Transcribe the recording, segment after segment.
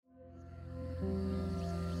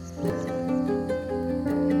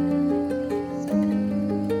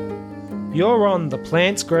You're on the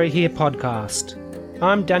Plants Grow Here podcast.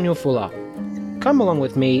 I'm Daniel Fuller. Come along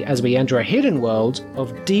with me as we enter a hidden world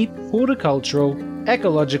of deep horticultural,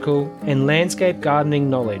 ecological, and landscape gardening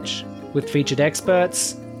knowledge with featured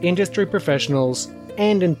experts, industry professionals,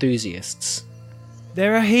 and enthusiasts.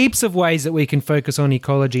 There are heaps of ways that we can focus on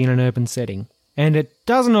ecology in an urban setting, and it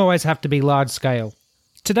doesn't always have to be large scale.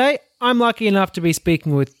 Today, I'm lucky enough to be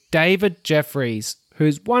speaking with David Jeffries,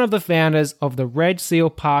 who's one of the founders of the Red Seal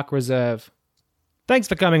Park Reserve. Thanks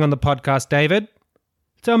for coming on the podcast, David.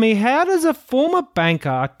 Tell me, how does a former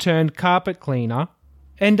banker turned carpet cleaner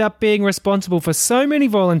end up being responsible for so many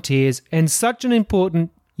volunteers and such an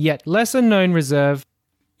important yet lesser known reserve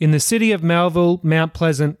in the city of Melville, Mount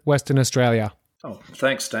Pleasant, Western Australia? Oh,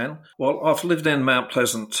 thanks, Dan. Well, I've lived in Mount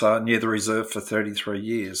Pleasant near the reserve for 33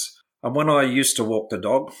 years. And when I used to walk the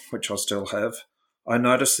dog, which I still have, I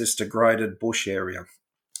noticed this degraded bush area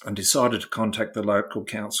and decided to contact the local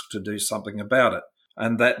council to do something about it.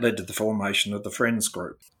 And that led to the formation of the Friends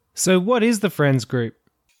Group. So what is the Friends Group?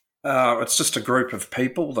 It's just a group of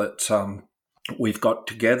people that we've got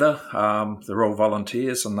together. They're all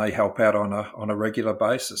volunteers and they help out on a regular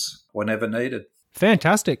basis whenever needed.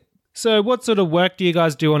 Fantastic. So what sort of work do you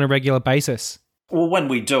guys do on a regular basis? Well, when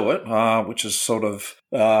we do it, which is sort of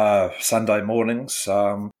Sunday mornings,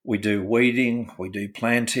 we do weeding, we do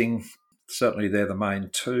planting. Certainly they're the main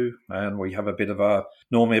two. And we have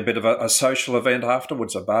normally a bit of a social event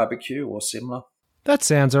afterwards, a barbecue or similar. That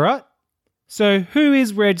sounds all right. So who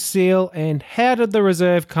is Red Seal and how did the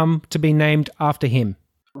reserve come to be named after him?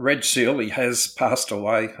 Red Seal, he has passed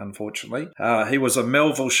away, unfortunately. He was a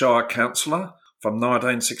Melville Shire councillor from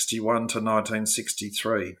 1961 to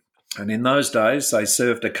 1963. And in those days, they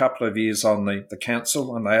served a couple of years on the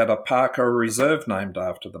council and they had a park or a reserve named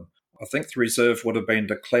after them. I think the reserve would have been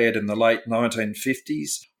declared in the late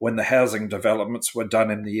 1950s when the housing developments were done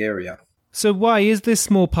in the area. So why is this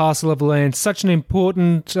small parcel of land such an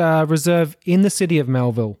important reserve in the city of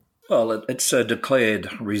Melville? Well, it's a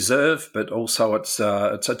declared reserve, but also it's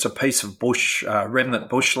a piece of bush, remnant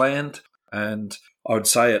bushland, and I would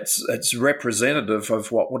say it's representative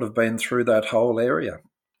of what would have been through that whole area.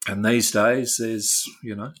 And these days, there's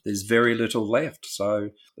very little left. So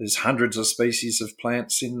there's hundreds of species of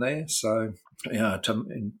plants in there. So,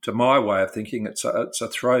 to my way of thinking, it's a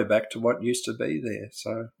throwback to what used to be there.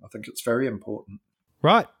 So I think it's very important.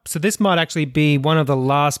 Right. So this might actually be one of the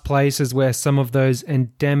last places where some of those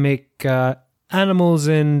endemic animals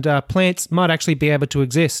and plants might actually be able to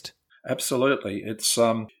exist. Absolutely. It's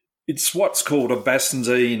what's called a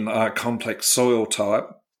Bassandine complex soil type,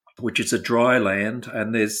 which is a dry land,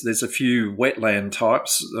 and there's a few wetland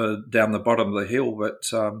types down the bottom of the hill, but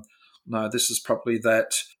no, this is probably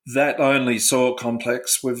that only soil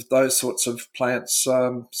complex with those sorts of plants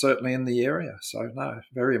certainly in the area. So no,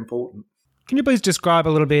 very important. Can you please describe a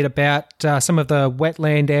little bit about some of the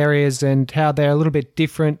wetland areas and how they're a little bit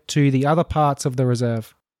different to the other parts of the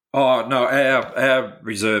reserve? Oh, no, our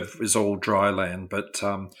reserve is all dry land, but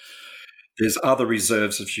there's other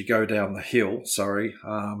reserves if you go down the hill,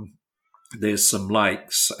 there's some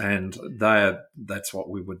lakes and that's what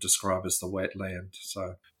we would describe as the wetland.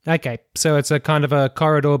 So okay, so it's a kind of a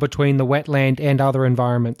corridor between the wetland and other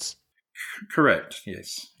environments. Correct,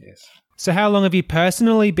 yes. So how long have you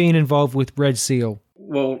personally been involved with Red Seal?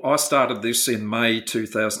 Well, I started this in May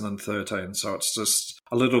 2013, so it's just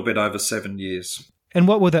a little bit over 7 years. And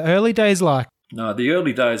what were the early days like? No, the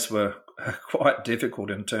early days were quite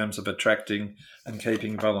difficult in terms of attracting and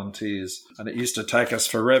keeping volunteers. And it used to take us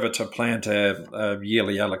forever to plant our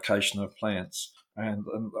yearly allocation of plants. And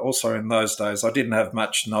also in those days, I didn't have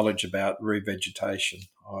much knowledge about revegetation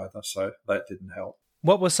either, so that didn't help.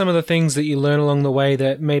 What were some of the things that you learned along the way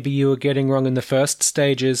that maybe you were getting wrong in the first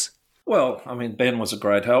stages? Well, I mean, Ben was a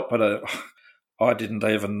great help, but I didn't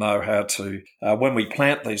even know how to... when we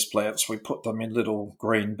plant these plants, we put them in little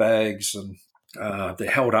green bags and they're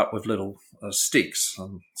held up with little sticks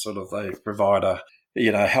and sort of they provide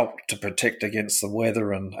help to protect against the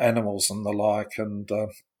weather and animals and the like. And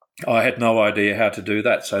I had no idea how to do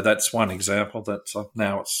that. So that's one example that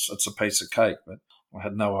now it's a piece of cake, but I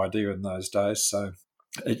had no idea in those days. So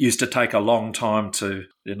it used to take a long time to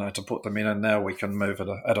put them in, and now we can move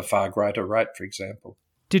at a far greater rate, for example.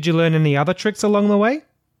 Did you learn any other tricks along the way?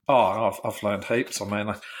 Oh, I've learned heaps. I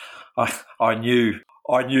mean, I knew,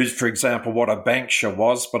 for example, what a banksia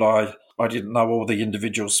was, but I didn't know all the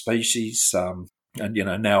individual species. And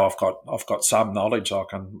now I've got some knowledge. I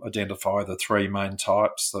can identify the three main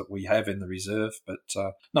types that we have in the reserve. But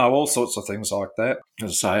no, all sorts of things like that.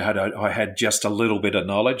 As I say, I had just a little bit of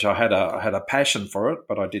knowledge. I had a passion for it,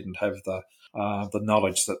 but I didn't have the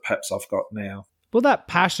knowledge that perhaps I've got now. Well, that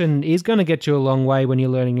passion is going to get you a long way when you're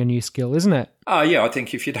learning a new skill, isn't it? Oh, yeah, I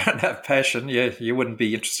think if you don't have passion, you wouldn't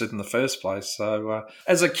be interested in the first place. So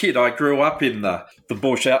as a kid, I grew up in the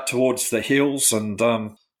bush out towards the hills and,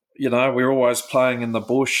 we were always playing in the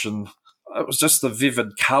bush and it was just the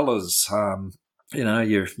vivid colours.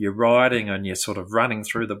 You're riding and you're sort of running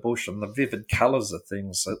through the bush and the vivid colours of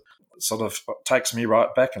things that sort of takes me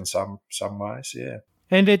right back in some ways, yeah.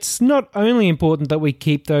 And it's not only important that we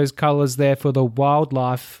keep those colours there for the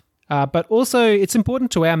wildlife, but also it's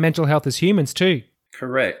important to our mental health as humans too.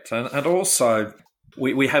 Correct. And also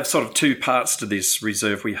we have sort of two parts to this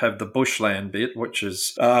reserve. We have the bushland bit, which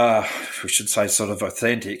is, we should say, sort of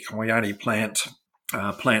authentic. And we only plant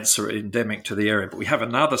plants that are endemic to the area. But we have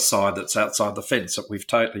another side that's outside the fence that we've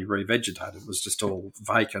totally revegetated. It was just all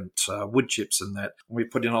vacant wood chips and that. We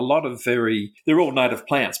put in a lot of they're all native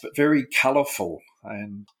plants, but very colourful.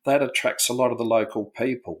 And that attracts a lot of the local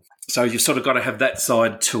people. So you've sort of got to have that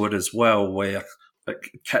side to it as well where it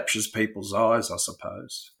captures people's eyes, I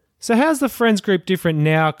suppose. So how's the Friends group different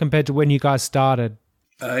now compared to when you guys started?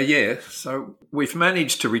 So we've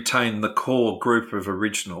managed to retain the core group of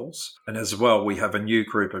originals, and as well we have a new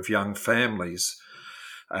group of young families,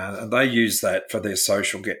 and they use that for their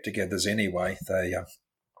social get-togethers anyway.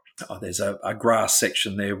 There's a grass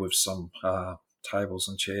section there with some tables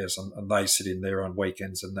and chairs, and they sit in there on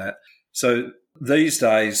weekends and that. So these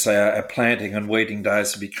days our planting and weeding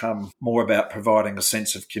days have become more about providing a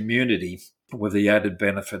sense of community with the added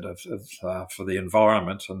benefit of for the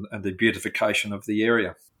environment and the beautification of the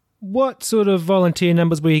area. What sort of volunteer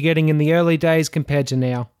numbers were you getting in the early days compared to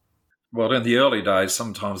now? Well, in the early days,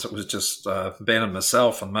 sometimes it was just Ben and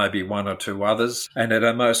myself and maybe one or two others. And at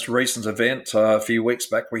our most recent event, a few weeks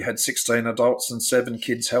back, we had 16 adults and 7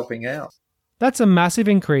 kids helping out. That's a massive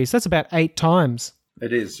increase. That's about 8 times.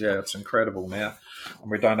 It is, yeah. It's incredible now.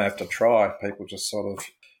 And we don't have to try. People just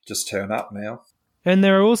just turn up now. And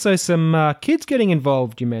there are also some kids getting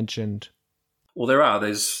involved, you mentioned. Well, there are.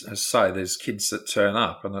 There's kids that turn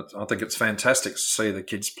up, and I think it's fantastic to see the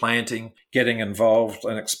kids planting, getting involved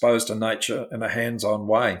and exposed to nature in a hands-on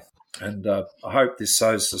way. And I hope this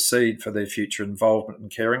sows the seed for their future involvement in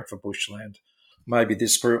caring for bushland. Maybe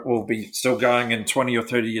this group will be still going in 20 or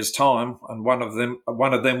 30 years' time, and one of them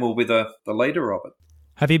will be the leader of it.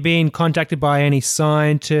 Have you been contacted by any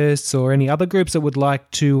scientists or any other groups that would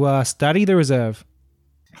like to study the reserve?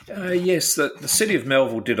 Yes, the City of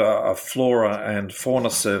Melville did a flora and fauna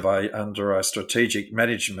survey under a strategic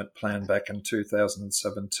management plan back in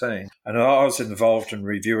 2017. And I was involved in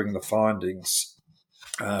reviewing the findings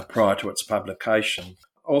prior to its publication.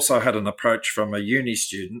 Also had an approach from a uni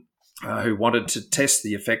student who wanted to test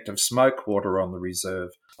the effect of smoke water on the reserve.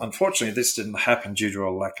 Unfortunately, this didn't happen due to a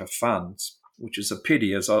lack of funds, which is a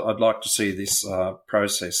pity, as I'd like to see this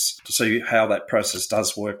process, to see how that process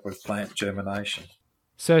does work with plant germination.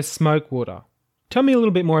 So smoke water. Tell me a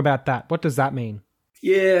little bit more about that. What does that mean?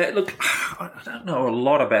 Yeah, look, I don't know a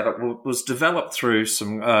lot about it. It was developed through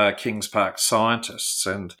some Kings Park scientists.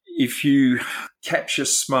 And if you capture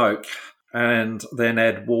smoke and then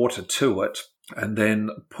add water to it and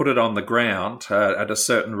then put it on the ground at a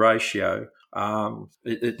certain ratio,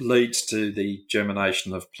 it leads to the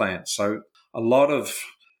germination of plants. So a lot of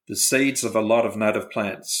the seeds of a lot of native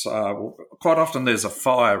plants, quite often there's a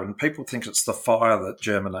fire and people think it's the fire that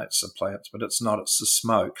germinates the plants, but it's not, it's the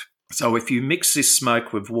smoke. So if you mix this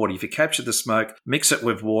smoke with water, if you capture the smoke, mix it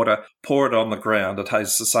with water, pour it on the ground, it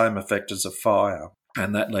has the same effect as a fire,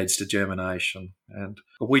 and that leads to germination. And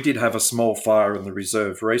we did have a small fire in the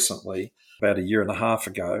reserve recently, about a year and a half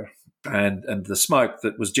ago, and the smoke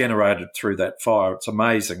that was generated through that fire, it's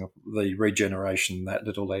amazing, the regeneration in that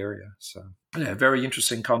little area. So, yeah, very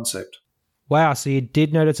interesting concept. Wow, so you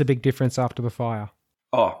did notice a big difference after the fire?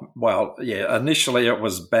 Oh, well, yeah, initially it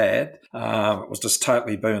was bad. It was just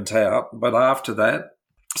totally burnt out. But after that,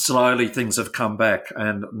 slowly things have come back.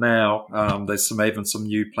 And now there's even some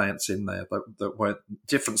new plants in there that weren't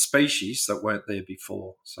different species that weren't there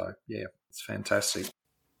before. So, yeah, it's fantastic.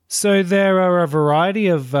 So there are a variety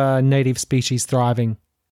of native species thriving?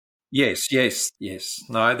 Yes.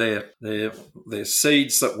 No, they're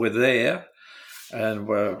seeds that were there and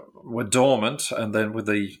were dormant, and then with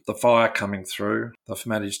the fire coming through, they've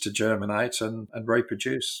managed to germinate and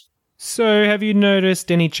reproduce. So have you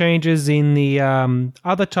noticed any changes in the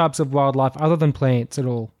other types of wildlife other than plants at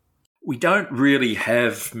all? We don't really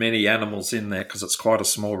have many animals in there because it's quite a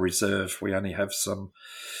small reserve. We only have some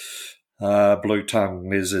blue-tongued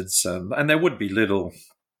lizards, and there would be little,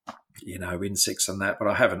 insects and that, but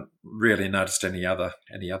I haven't really noticed any other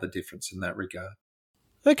difference in that regard.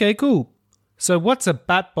 Okay, cool. So what's a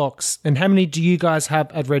bat box, and how many do you guys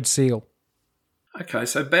have at Red Seal? Okay,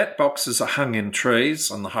 so bat boxes are hung in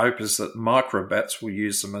trees, and the hope is that microbats will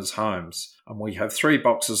use them as homes. And we have 3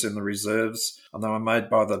 boxes in the reserves, and they were made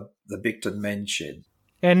by the Bicton Men's Shed.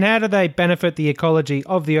 And how do they benefit the ecology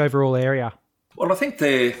of the overall area? Well, I think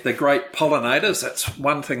they're great pollinators. That's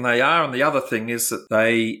one thing they are. And the other thing is that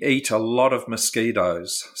they eat a lot of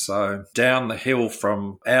mosquitoes. So down the hill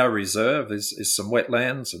from our reserve is some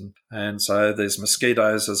wetlands. And so there's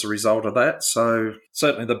mosquitoes as a result of that. So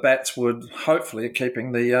certainly the bats would hopefully are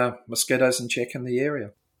keeping the mosquitoes in check in the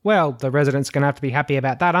area. Well, the residents are going to have to be happy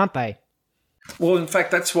about that, aren't they? Well, in fact,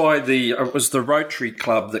 that's why it was the Rotary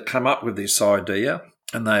Club that came up with this idea.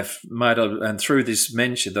 And through this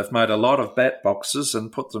mention, they've made a lot of bat boxes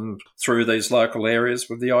and put them through these local areas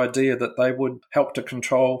with the idea that they would help to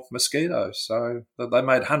control mosquitoes. So they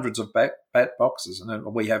made hundreds of bat boxes,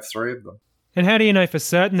 and we have 3 of them. And how do you know for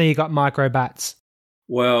certain that you got microbats?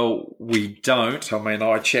 Well, we don't. I mean,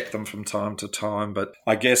 I check them from time to time, but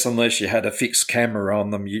I guess unless you had a fixed camera on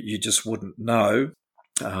them, you just wouldn't know.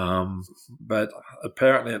 But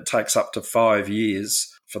apparently it takes up to 5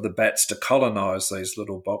 years for the bats to colonise these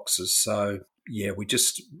little boxes. So, yeah, we're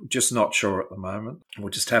just not sure at the moment. We'll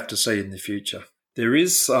just have to see in the future. There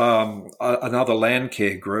is another land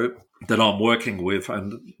care group that I'm working with,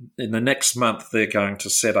 and in the next month they're going to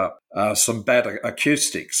set up some bat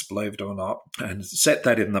acoustics, believe it or not, and set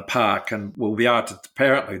that in the park, and they'll be able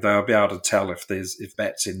to tell if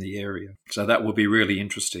bats in the area. So that will be really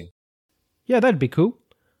interesting. Yeah, that'd be cool.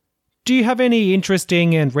 Do you have any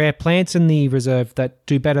interesting and rare plants in the reserve that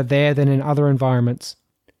do better there than in other environments?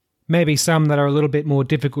 Maybe some that are a little bit more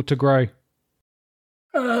difficult to grow?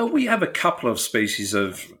 We have a couple of species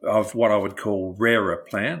of what I would call rarer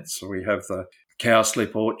plants. We have the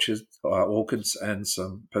cowslip orchids and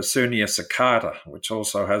some Persunia saccata, which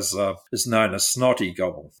also is known as snotty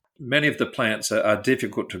gobble. Many of the plants are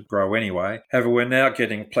difficult to grow anyway. However, we're now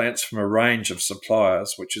getting plants from a range of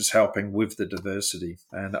suppliers, which is helping with the diversity.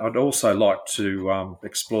 And I'd also like to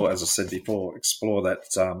explore, as I said before,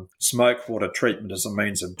 that smoke water treatment as a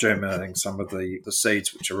means of germinating some of the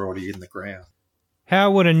seeds which are already in the ground.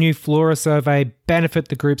 How would a new flora survey benefit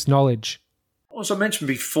the group's knowledge? As I mentioned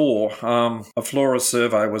before, a flora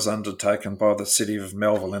survey was undertaken by the City of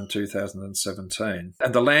Melville in 2017,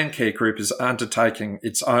 and the Landcare Group is undertaking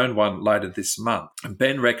its own one later this month. And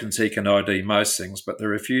Ben reckons he can ID most things, but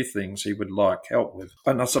there are a few things he would like help with.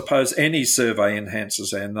 And I suppose any survey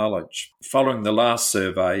enhances our knowledge. Following the last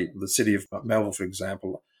survey, the City of Melville, for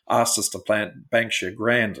example, asked us to plant Banksia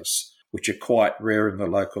grandis, which are quite rare in the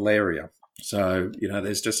local area. So,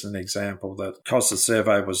 there's just an example that because the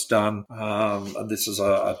survey was done, and this is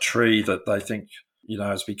a tree that they think,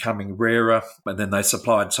 is becoming rarer, and then they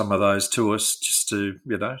supplied some of those to us just to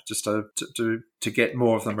get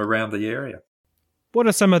more of them around the area. What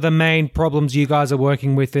are some of the main problems you guys are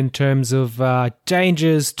working with in terms of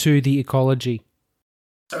dangers to the ecology?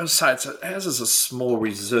 I would say ours is a small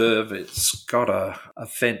reserve. It's got a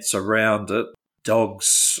fence around it.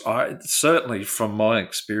 Dogs, certainly from my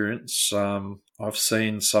experience, I've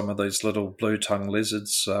seen some of these little blue-tongue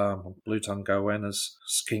lizards, blue-tongue goannas,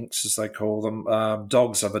 skinks as they call them.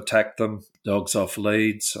 Dogs have attacked them, dogs off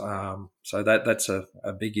leads. So that's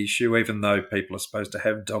a big issue. Even though people are supposed to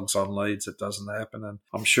have dogs on leads, it doesn't happen. And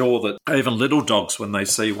I'm sure that even little dogs, when they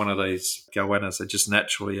see one of these goannas, they're just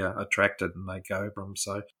naturally attracted and they go for them.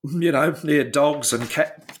 So, dogs and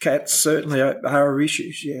cats certainly are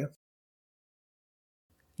issues, yeah.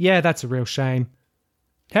 Yeah, that's a real shame.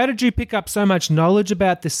 How did you pick up so much knowledge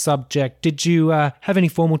about this subject? Did you have any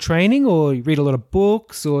formal training or read a lot of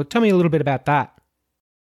books? Or tell me a little bit about that.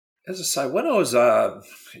 As I say, when I was a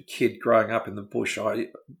kid growing up in the bush, I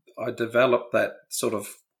developed that sort of...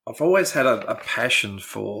 I've always had a passion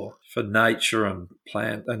for nature and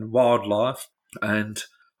plant and wildlife, and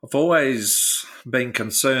I've always been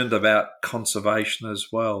concerned about conservation as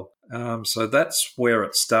well. So that's where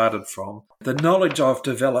it started from. The knowledge I've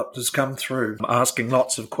developed has come through asking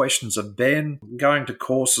lots of questions of Ben, going to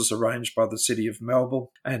courses arranged by the City of Melbourne,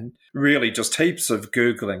 and really just heaps of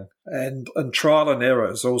Googling. And trial and error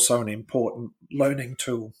is also an important learning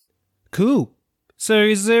tool. Cool. So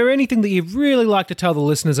is there anything that you'd really like to tell the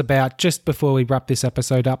listeners about just before we wrap this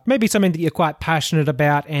episode up? Maybe something that you're quite passionate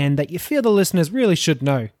about and that you feel the listeners really should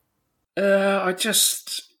know? I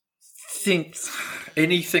just think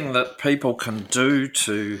anything that people can do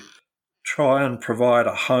to try and provide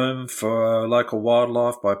a home for local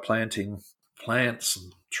wildlife by planting plants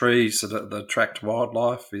and trees that attract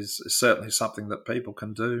wildlife is certainly something that people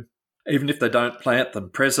can do. Even if they don't plant them,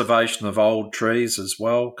 preservation of old trees as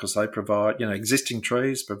well, because they provide, existing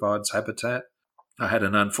trees provides habitat. I had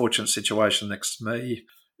an unfortunate situation next to me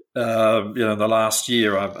in the last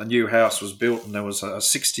year, a new house was built, and there was a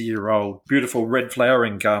 60-year-old beautiful red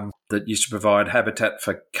flowering gum that used to provide habitat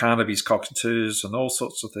for Carnaby's cockatoos and all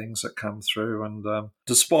sorts of things that come through. And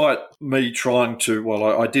despite me trying to,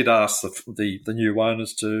 I did ask the new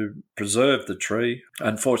owners to preserve the tree.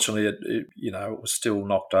 Unfortunately, it was still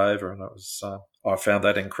knocked over, and it was. I found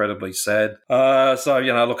that incredibly sad.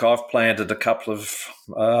 Look, I've planted a couple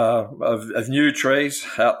of new trees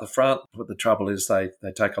out the front, but the trouble is they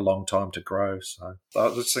take a long time to grow. So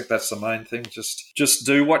I just think that's the main thing. Just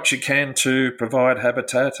do what you can to provide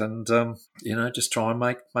habitat, and just try and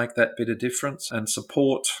make that bit of difference, and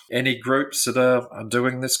support any groups that are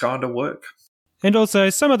doing this kind of work. And also,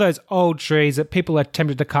 some of those old trees that people are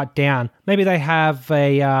tempted to cut down, maybe they have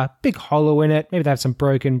a big hollow in it, maybe they have some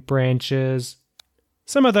broken branches.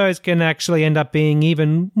 Some of those can actually end up being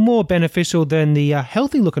even more beneficial than the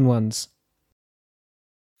healthy-looking ones.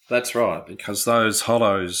 That's right, because those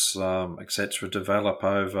hollows, etc., develop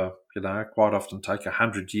over, quite often take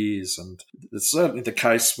 100 years. And it's certainly the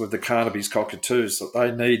case with the Carnaby's cockatoos that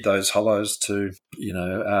they need those hollows to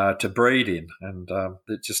breed in. And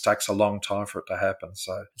it just takes a long time for it to happen.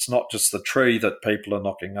 So it's not just the tree that people are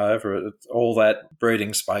knocking over. All that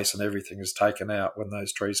breeding space and everything is taken out when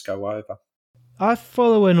those trees go over. I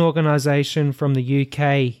follow an organisation from the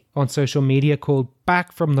UK on social media called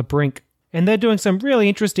Back from the Brink, and they're doing some really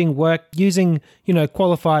interesting work using,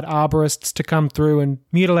 qualified arborists to come through and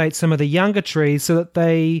mutilate some of the younger trees so that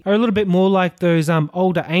they are a little bit more like those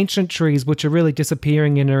older ancient trees which are really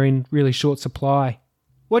disappearing and are in really short supply.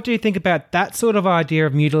 What do you think about that sort of idea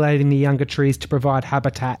of mutilating the younger trees to provide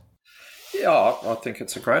habitat? Yeah, I think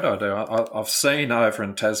it's a great idea. I've seen over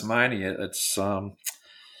in Tasmania, it's...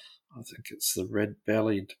 I think it's the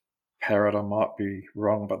red-bellied parrot. I might be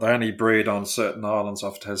wrong, but they only breed on certain islands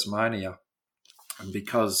off Tasmania. And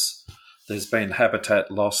because there's been habitat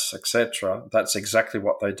loss, etc., that's exactly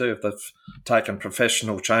what they do. They've taken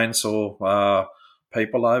professional chainsaw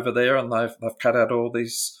people over there, and they've cut out all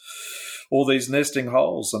these nesting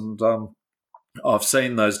holes. And I've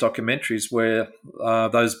seen those documentaries where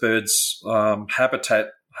those birds habitate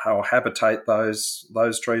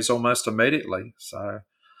those trees almost immediately. So.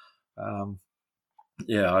 I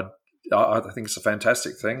think it's a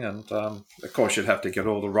fantastic thing, and of course you'd have to get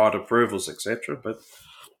all the right approvals, etc. But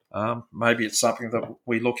maybe it's something that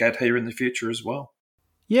we look at here in the future as well.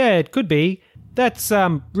 Yeah, it could be. That's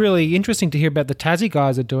really interesting to hear about the Tassie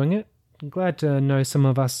guys are doing it. I'm glad to know some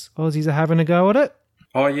of us Aussies are having a go at it.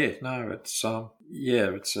 Oh yeah, no, it's a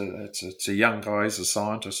young guy. He's a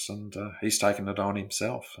scientist, and he's taken it on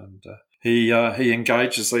himself, and he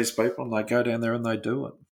engages these people, and they go down there and they do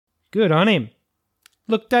it. Good on him.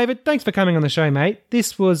 Look, David, thanks for coming on the show, mate.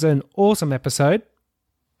 This was an awesome episode.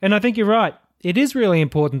 And I think you're right. It is really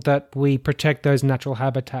important that we protect those natural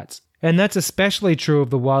habitats. And that's especially true of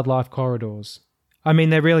the wildlife corridors. I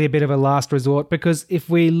mean, they're really a bit of a last resort because if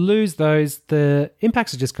we lose those, the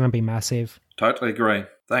impacts are just going to be massive. Totally agree.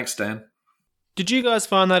 Thanks, Dan. Did you guys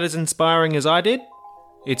find that as inspiring as I did?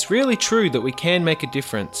 It's really true that we can make a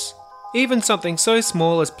difference. Even something so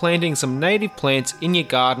small as planting some native plants in your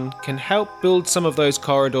garden can help build some of those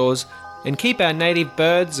corridors and keep our native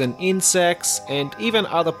birds and insects and even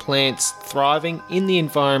other plants thriving in the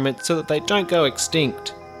environment so that they don't go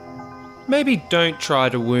extinct. Maybe don't try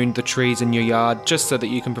to wound the trees in your yard just so that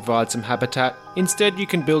you can provide some habitat. Instead, you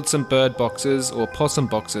can build some bird boxes or possum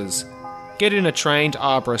boxes. Get in a trained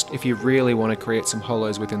arborist if you really want to create some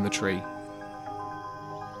hollows within the tree.